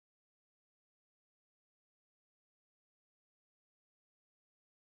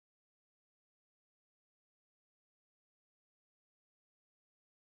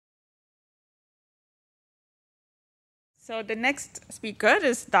So the next speaker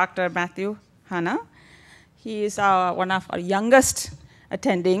is Dr. Matthew Hanna. He is one of our youngest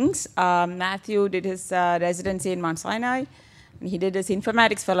attendings. Matthew did his residency in Mount Sinai. And he did his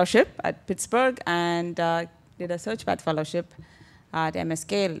informatics fellowship at Pittsburgh and did a search path fellowship at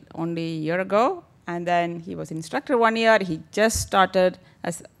MSK only a year ago. And then he was instructor 1 year. He just started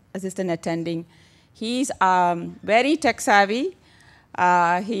as assistant attending. He's very tech savvy.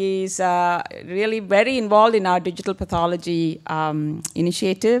 He's really very involved in our digital pathology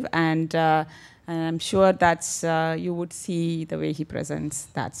initiative, and I'm sure that's you would see the way he presents.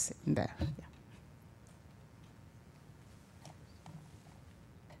 That's in there. Yeah.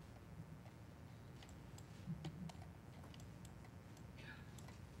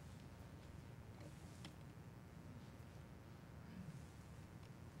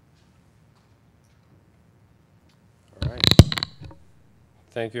 All right.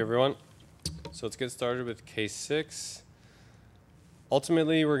 Thank you, everyone. So let's get started with case 6.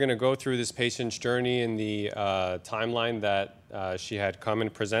 Ultimately, we're going to go through this patient's journey in the timeline that she had come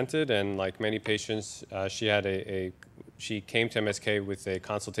and presented. And like many patients, she came to MSK with a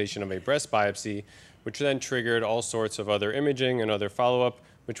consultation of a breast biopsy, which then triggered all sorts of other imaging and other follow-up,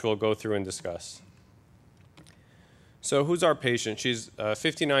 which we'll go through and discuss. So who's our patient? She's a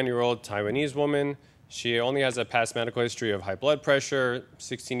 59-year-old Taiwanese woman. She only has a past medical history of high blood pressure.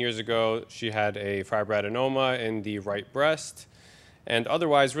 16 years ago, she had a fibroadenoma in the right breast, and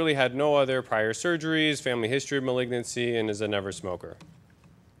otherwise really had no other prior surgeries, family history of malignancy, and is a never smoker.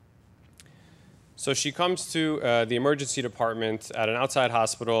 So she comes to the emergency department at an outside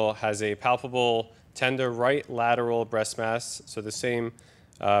hospital, has a palpable tender right lateral breast mass, so the same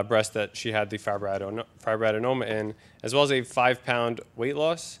breast that she had the fibroadenoma in, as well as a 5-pound weight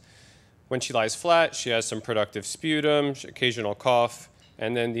loss. When she lies flat, she has some productive sputum, occasional cough,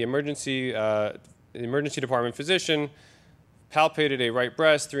 and then the emergency department physician palpated a right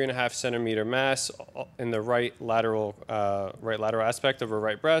breast, 3.5 centimeter mass in the right lateral aspect of her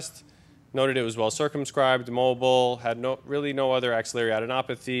right breast. Noted it was well circumscribed, mobile, had really no other axillary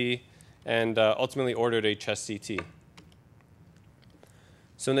adenopathy, and ultimately ordered a chest CT.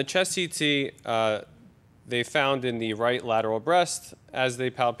 So in the chest CT, they found in the right lateral breast, as they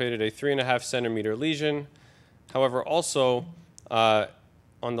palpated, a 3.5 centimeter lesion. However, also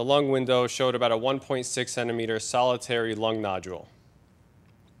on the lung window showed about a 1.6 centimeter solitary lung nodule.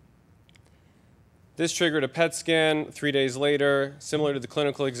 This triggered a PET scan 3 days later, similar to the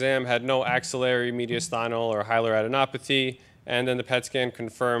clinical exam, had no axillary, mediastinal, or hilar adenopathy, and then the PET scan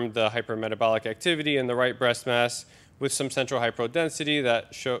confirmed the hypermetabolic activity in the right breast mass with some central hyperodensity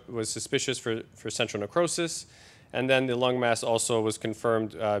that was suspicious for central necrosis, and then the lung mass also was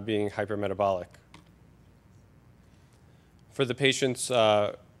confirmed being hypermetabolic. For the patient's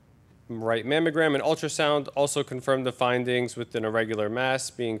right mammogram and ultrasound also confirmed the findings with an irregular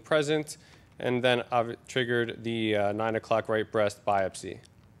mass being present, and then triggered the 9 o'clock right breast biopsy.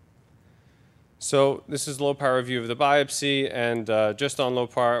 So this is low power view of the biopsy, and just on low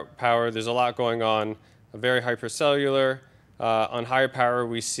power, there's a lot going on. Very hypercellular. On higher power,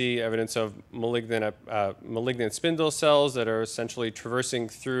 we see evidence of malignant spindle cells that are essentially traversing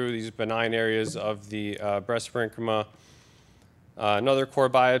through these benign areas of the breast parenchyma. Another core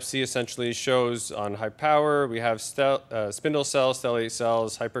biopsy essentially shows on high power, we have spindle cells, stellate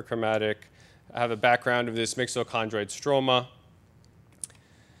cells, hyperchromatic, have a background of this myxochondroid stroma.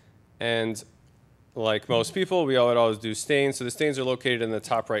 And like most people, we would always do stains. So the stains are located in the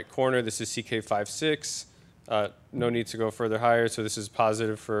top right corner. This is CK56. No need to go further higher. So this is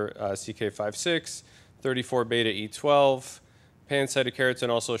positive for CK56. 34 beta E12. Pancytokeratin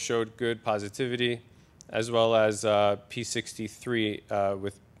also showed good positivity, as well as P63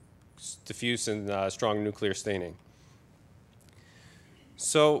 with diffuse and strong nuclear staining.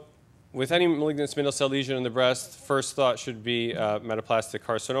 So with any malignant spindle cell lesion in the breast, first thought should be metaplastic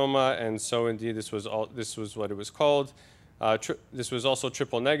carcinoma, and so indeed this was what it was called. This was also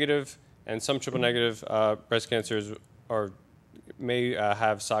triple negative, and some triple negative breast cancers may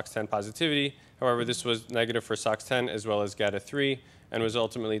have SOX10 positivity. However, this was negative for SOX10 as well as GATA3, and was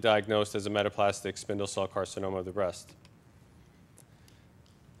ultimately diagnosed as a metaplastic spindle cell carcinoma of the breast.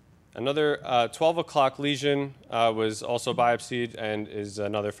 Another 12 o'clock lesion was also biopsied and is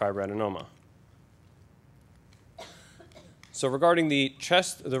another fibroadenoma. So regarding the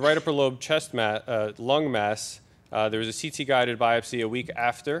right upper lobe lung mass, there was a CT-guided biopsy a week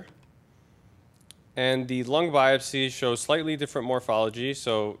after. And the lung biopsy shows slightly different morphology.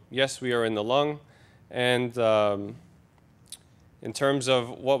 So yes, we are in the lung. And in terms of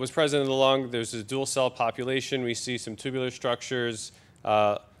what was present in the lung, there's a dual cell population. We see some tubular structures,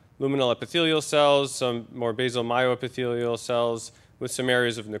 luminal epithelial cells, some more basal myoepithelial cells with some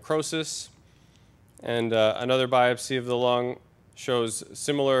areas of necrosis. And another biopsy of the lung shows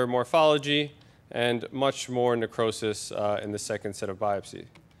similar morphology and much more necrosis in the second set of biopsy.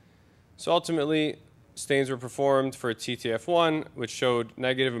 So ultimately, stains were performed for TTF1, which showed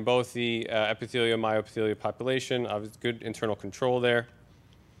negative in both the epithelial and myoepithelial population. Good internal control there.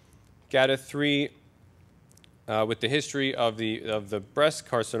 GATA3, with the history of the breast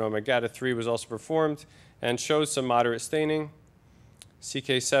carcinoma, GATA3 was also performed and shows some moderate staining.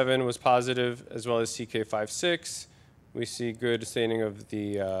 CK7 was positive, as well as CK56. We see good staining of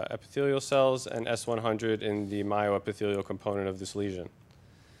the epithelial cells, and S100 in the myoepithelial component of this lesion.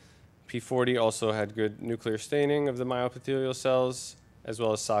 P40 also had good nuclear staining of the myoepithelial cells, as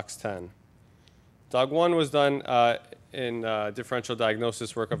well as SOX10. DOG1 was done in differential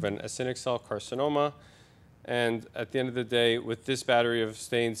diagnosis work of an actinic cell carcinoma. And at the end of the day, with this battery of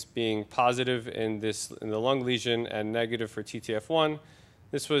stains being positive in the lung lesion and negative for TTF1,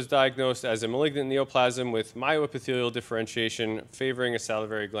 this was diagnosed as a malignant neoplasm with myoepithelial differentiation favoring a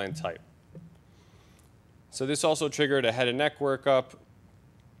salivary gland type. So this also triggered a head and neck workup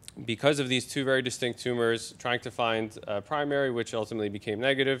because of these two very distinct tumors, trying to find a primary, which ultimately became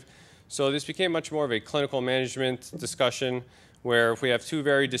negative. So this became much more of a clinical management discussion, where if we have two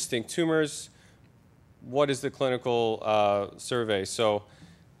very distinct tumors, what is the clinical survey? So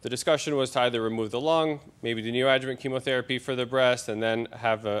the discussion was to either remove the lung, maybe do neoadjuvant chemotherapy for the breast, and then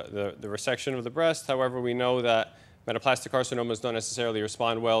have the resection of the breast. However, we know that metaplastic carcinomas don't necessarily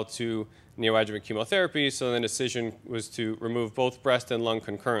respond well to neoadjuvant chemotherapy, so the decision was to remove both breast and lung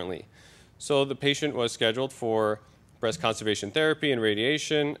concurrently. So the patient was scheduled for breast conservation therapy and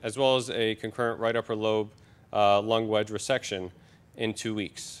radiation, as well as a concurrent right upper lobe lung wedge resection in 2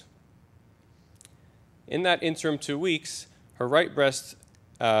 weeks. In that interim 2 weeks, her right breast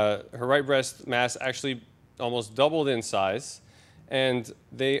mass actually almost doubled in size, and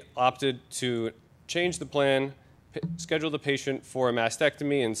they opted to change the plan, schedule the patient for a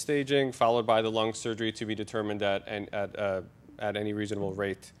mastectomy and staging, followed by the lung surgery to be determined at any reasonable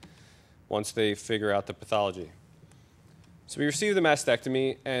rate once they figure out the pathology. So we received the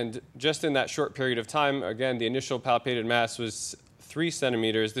mastectomy, and just in that short period of time, again, the initial palpated mass was 3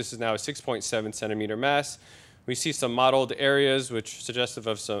 centimeters. This is now a 6.7 centimeter mass. We see some mottled areas, which suggestive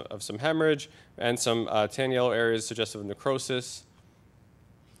of some hemorrhage, and some tan yellow areas suggestive of necrosis.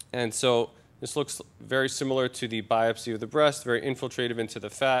 And so this looks very similar to the biopsy of the breast, very infiltrative into the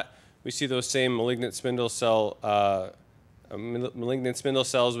fat. We see those same malignant spindle cells with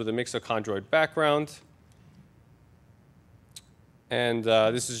a myxochondroid background. And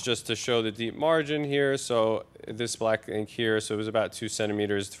this is just to show the deep margin here. So this black ink here, so it was about 2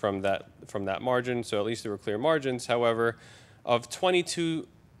 centimeters from that margin. So at least there were clear margins. However, of 22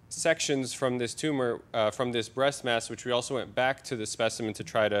 sections from this tumor, from this breast mass, which we also went back to the specimen to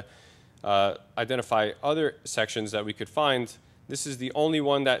try to identify other sections that we could find, this is the only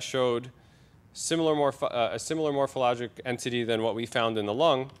one that showed a similar morphologic entity than what we found in the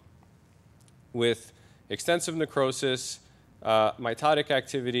lung, with extensive necrosis, mitotic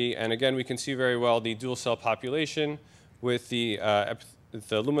activity, and again, we can see very well the dual cell population with the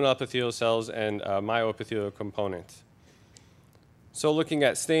luminal epithelial cells and myoepithelial component. So looking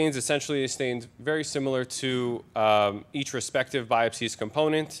at stains, essentially stains very similar to each respective biopsy's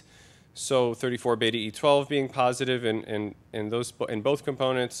component. So 34 beta E12 being positive in both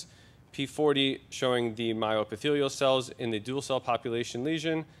components, P40 showing the myoepithelial cells in the dual cell population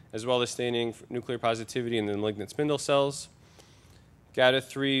lesion, as well as staining nuclear positivity in the malignant spindle cells.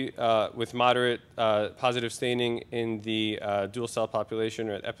 GATA3 with moderate positive staining in the dual cell population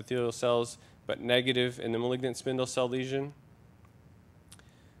or epithelial cells, but negative in the malignant spindle cell lesion.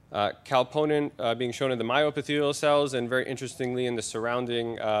 Calponin being shown in the myoepithelial cells, and very interestingly in the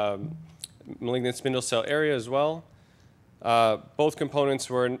surrounding malignant spindle cell area as well. Both components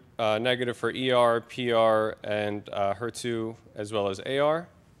were negative for ER, PR, and HER2, as well as AR.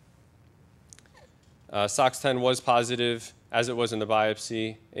 SOX10 was positive, as it was in the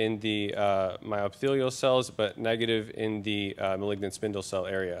biopsy, in the myoepithelial cells, but negative in the malignant spindle cell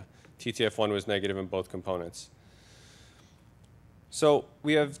area. TTF1 was negative in both components. So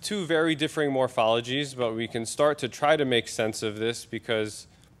we have two very differing morphologies, but we can start to try to make sense of this because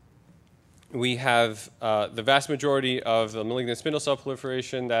we have the vast majority of the malignant spindle cell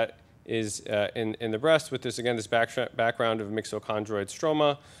proliferation that is in the breast with this, again, this background of myxochondroid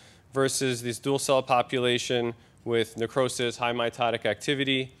stroma versus this dual cell population with necrosis, high mitotic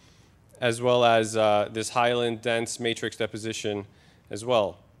activity, as well as this hyaline dense matrix deposition as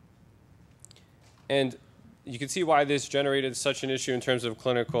well. And you can see why this generated such an issue in terms of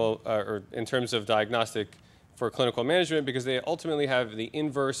clinical, or in terms of diagnostic for clinical management, because they ultimately have the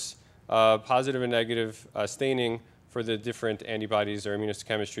inverse positive and negative staining for the different antibodies or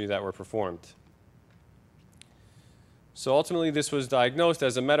immunohistochemistry that were performed. So ultimately, this was diagnosed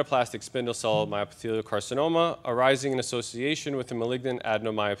as a metaplastic spindle cell myoepithelial carcinoma arising in association with a malignant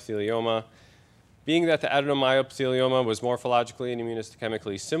adenomyoepithelioma. Being that the adenomyoepithelioma was morphologically and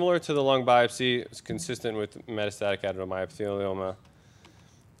immunohistochemically similar to the lung biopsy, it was consistent with metastatic adenomyoepithelioma.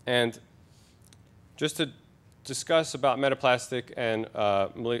 And just to discuss about metaplastic and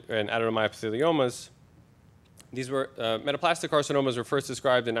adenomyoepitheliomas, these were metaplastic carcinomas were first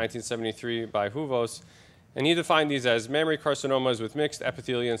described in 1973 by Huvos, and he defined these as mammary carcinomas with mixed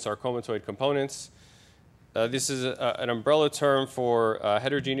epithelial and sarcomatoid components. This is an umbrella term for a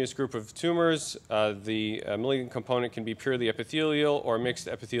heterogeneous group of tumors. The malignant component can be purely epithelial or mixed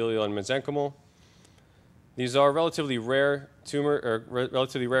epithelial and mesenchymal. These are relatively rare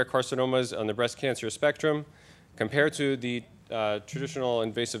relatively rare carcinomas on the breast cancer spectrum. Compared to the traditional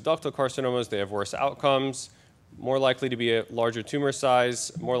invasive ductal carcinomas, they have worse outcomes, more likely to be a larger tumor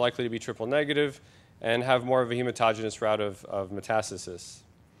size, more likely to be triple negative, and have more of a hematogenous route of metastasis.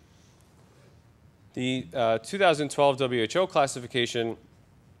 The 2012 WHO classification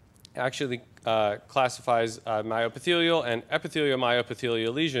actually classifies myoepithelial and epithelial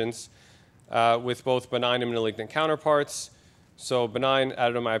myoepithelial lesions with both benign and malignant counterparts. So benign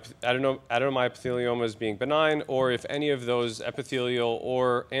adenomyoepitheliomas being benign, or if any of those epithelial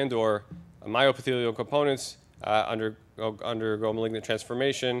and/or myoepithelial components undergo malignant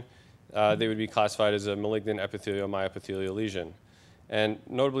transformation, they would be classified as a malignant epithelial myoepithelial lesion. And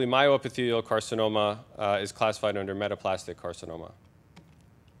notably, myoepithelial carcinoma is classified under metaplastic carcinoma.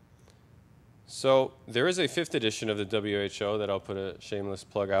 So there is a 5th edition of the WHO that I'll put a shameless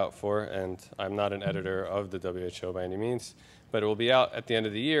plug out for, and I'm not an editor of the WHO by any means, but it will be out at the end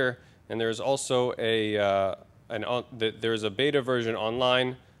of the year. And there's also there's a beta version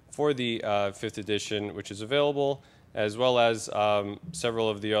online for the 5th edition, which is available, as well as several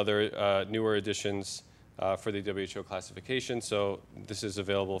of the other newer editions for the WHO classification. So this is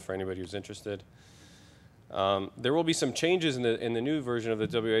available for anybody who's interested. There will be some changes in the new version of the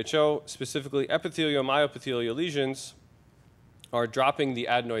WHO. Specifically, epithelial myoepithelial lesions are dropping the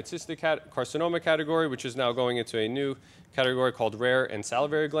adenoid cystic carcinoma category, which is now going into a new category called rare and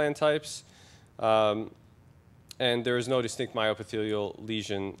salivary gland types. And there is no distinct myoepithelial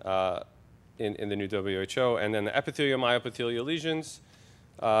lesion in the new WHO. And then the epithelial myoepithelial lesions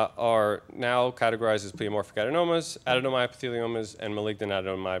are now categorized as pleomorphic adenomas, adenomyoepitheliomas, and malignant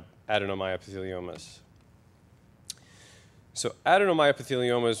adenomyoepitheliomas. So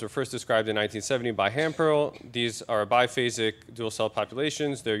adenomyoepitheliomas were first described in 1970 by Hamperl. These are biphasic dual cell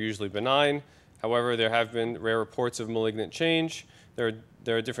populations. They're usually benign. However, there have been rare reports of malignant change. There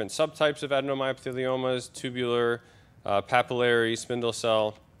are different subtypes of adenomyoepitheliomas: tubular, papillary, spindle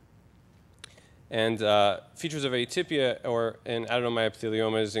cell. And features of atypia in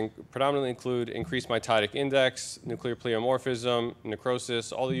adenomyoepitheliomas predominantly include increased mitotic index, nuclear pleomorphism,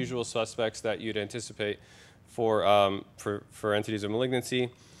 necrosis, all the usual suspects that you'd anticipate for entities of malignancy.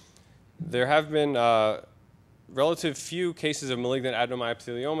 There have been relative few cases of malignant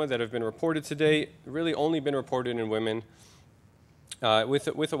adenomyoepithelioma that have been reported to date, really only been reported in women with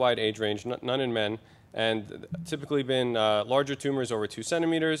a wide age range, none in men, and typically been larger tumors over 2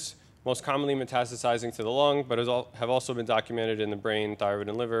 centimeters, most commonly metastasizing to the lung, but have also been documented in the brain, thyroid,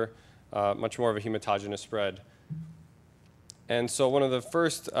 and liver, much more of a hematogenous spread. And so one of the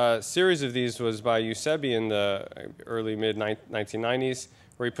first series of these was by Eusebi in the early mid-1990s,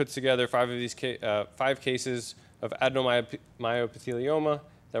 where he put together 5 cases of adenomyoepithelioma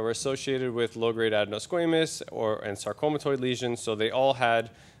that were associated with low-grade adenosquamous and sarcomatoid lesions. So they all had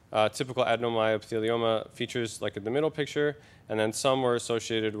typical adenomyoepithelioma features like in the middle picture, and then some were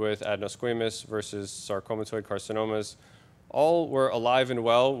associated with adenosquamous versus sarcomatoid carcinomas. All were alive and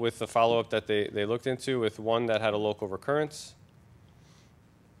well with the follow-up that they looked into, with one that had a local recurrence.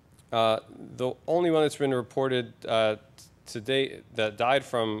 The only one that's been reported to date that died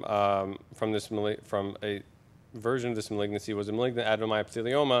from a version of this malignancy was a malignant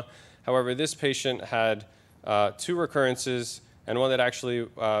adenomyoepithelioma. However, this patient had 2 recurrences, and one that actually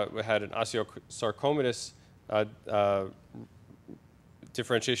had an osteosarcomatous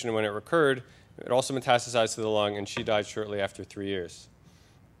differentiation when it recurred. It also metastasized to the lung, and she died shortly after 3 years.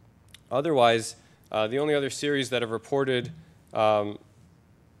 Otherwise, the only other series that have reported for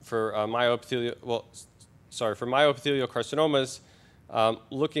myoepithelial carcinomas,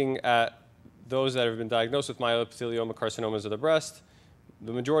 looking at those that have been diagnosed with myoepithelioma carcinomas of the breast,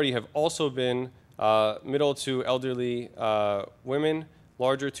 the majority have also been middle to elderly women,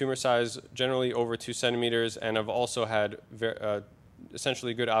 larger tumor size, generally over 2 centimeters, and have also had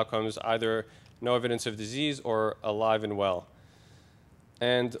essentially good outcomes, either no evidence of disease or alive and well.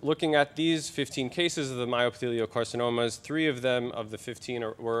 And looking at these 15 cases of the myoepithelial carcinomas, 3 of them of the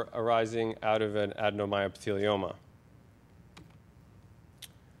 15 were arising out of an adenomyoepithelioma.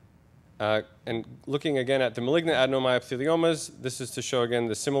 And looking again at the malignant adenomyoepitheliomas, this is to show again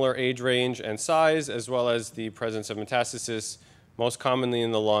the similar age range and size, as well as the presence of metastasis, most commonly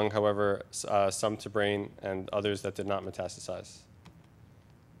in the lung, however, some to brain and others that did not metastasize.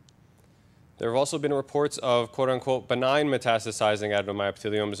 There have also been reports of quote-unquote benign metastasizing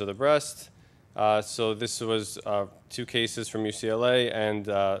adenomyoepitheliomas of the breast. So this was 2 cases from UCLA, and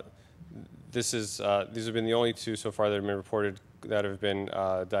these have been the only 2 so far that have been reported that have been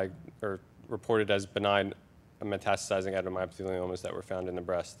reported as benign metastasizing adenomyoepitheliomas that were found in the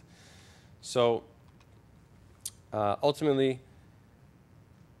breast. So ultimately,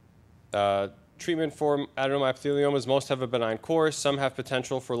 treatment for adenomyoepitheliomas, most have a benign course. Some have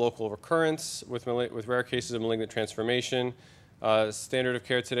potential for local recurrence with rare cases of malignant transformation. Standard of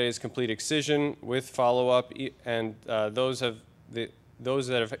care today is complete excision with follow-up, and those that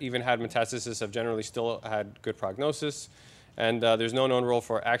have even had metastasis have generally still had good prognosis. And there's no known role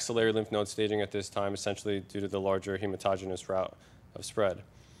for axillary lymph node staging at this time, essentially due to the larger hematogenous route of spread.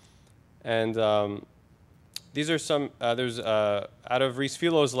 And these are some, there's out of Reese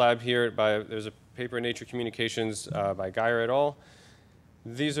Filo's lab here, there's a paper in Nature Communications by Geyer et al.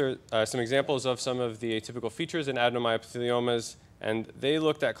 These are some examples of some of the atypical features in adenomyoepitheliomas, and they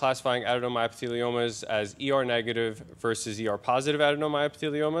looked at classifying adenomyoepitheliomas as ER negative versus ER positive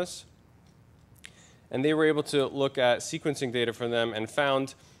adenomyoepitheliomas. And they were able to look at sequencing data from them and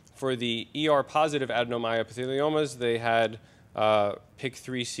found for the ER positive adenomyoepitheliomas, they had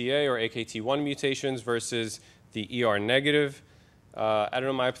PIK3CA or AKT1 mutations versus the ER negative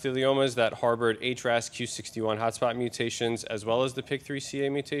adenomyoepitheliomas that harbored HRAS Q61 hotspot mutations, as well as the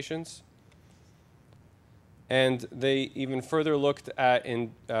PIK3CA mutations. And they even further looked at,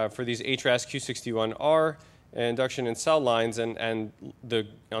 for these HRAS Q61R, induction in cell lines, and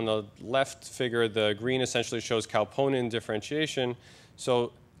on the left figure, the green essentially shows calponin differentiation.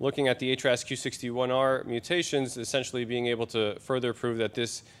 So looking at the HRAS Q61R mutations, essentially being able to further prove that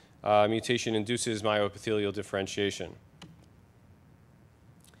this mutation induces myoepithelial differentiation.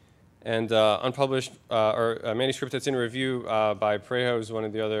 And unpublished or a manuscript that's in review by Pareja, who's one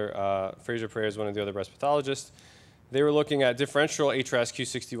of the other, Fraser Pareja is one of the other breast pathologists. They were looking at differential HRAS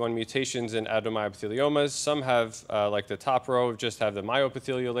Q61 mutations in adenomyoepitheliomas. Some have, like the top row, just have the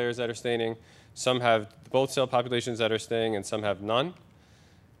myoepithelial layers that are staining. Some have both cell populations that are staining, and some have none.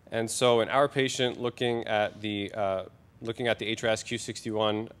 And so in our patient, looking at the HRAS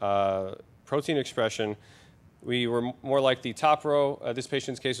Q61 protein expression, we were more like the top row. This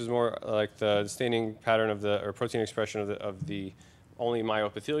patient's case was more like the staining pattern of or protein expression of the only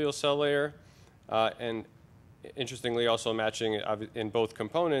myoepithelial cell layer. And interestingly, also matching in both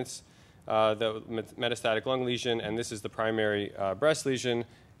components, the metastatic lung lesion, and this is the primary breast lesion,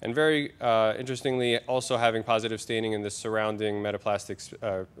 and very interestingly, also having positive staining in the surrounding metaplastic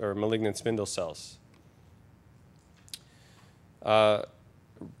or malignant spindle cells.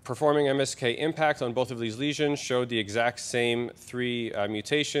 Performing MSK impact on both of these lesions showed the exact same 3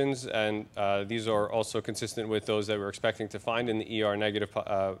 mutations, and these are also consistent with those that we're expecting to find in the ER negative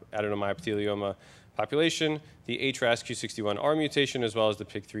adenomyoepithelioma population, the HRAS Q61R mutation, as well as the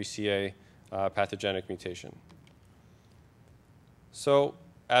PIK3CA pathogenic mutation. So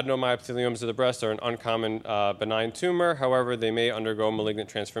adenomyoepitheliomas of the breast are an uncommon benign tumor. However, they may undergo malignant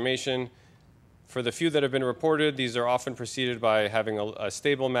transformation. For the few that have been reported, these are often preceded by having a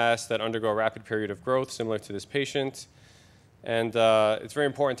stable mass that undergo a rapid period of growth, similar to this patient. And it's very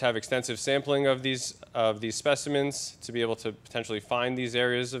important to have extensive sampling of these specimens to be able to potentially find these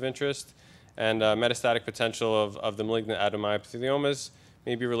areas of interest. And metastatic potential of the malignant adenomyoepitheliomas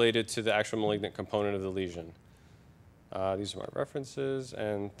may be related to the actual malignant component of the lesion. These are my references,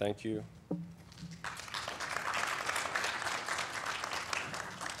 and thank you.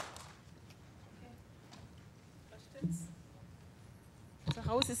 So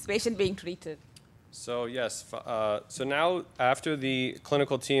how is this patient being treated? So yes, so now after the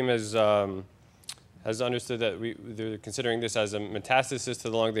clinical team has understood that they're considering this as a metastasis to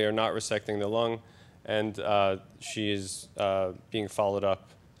the lung, they are not resecting the lung, and she is being followed up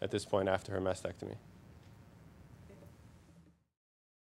at this point after her mastectomy.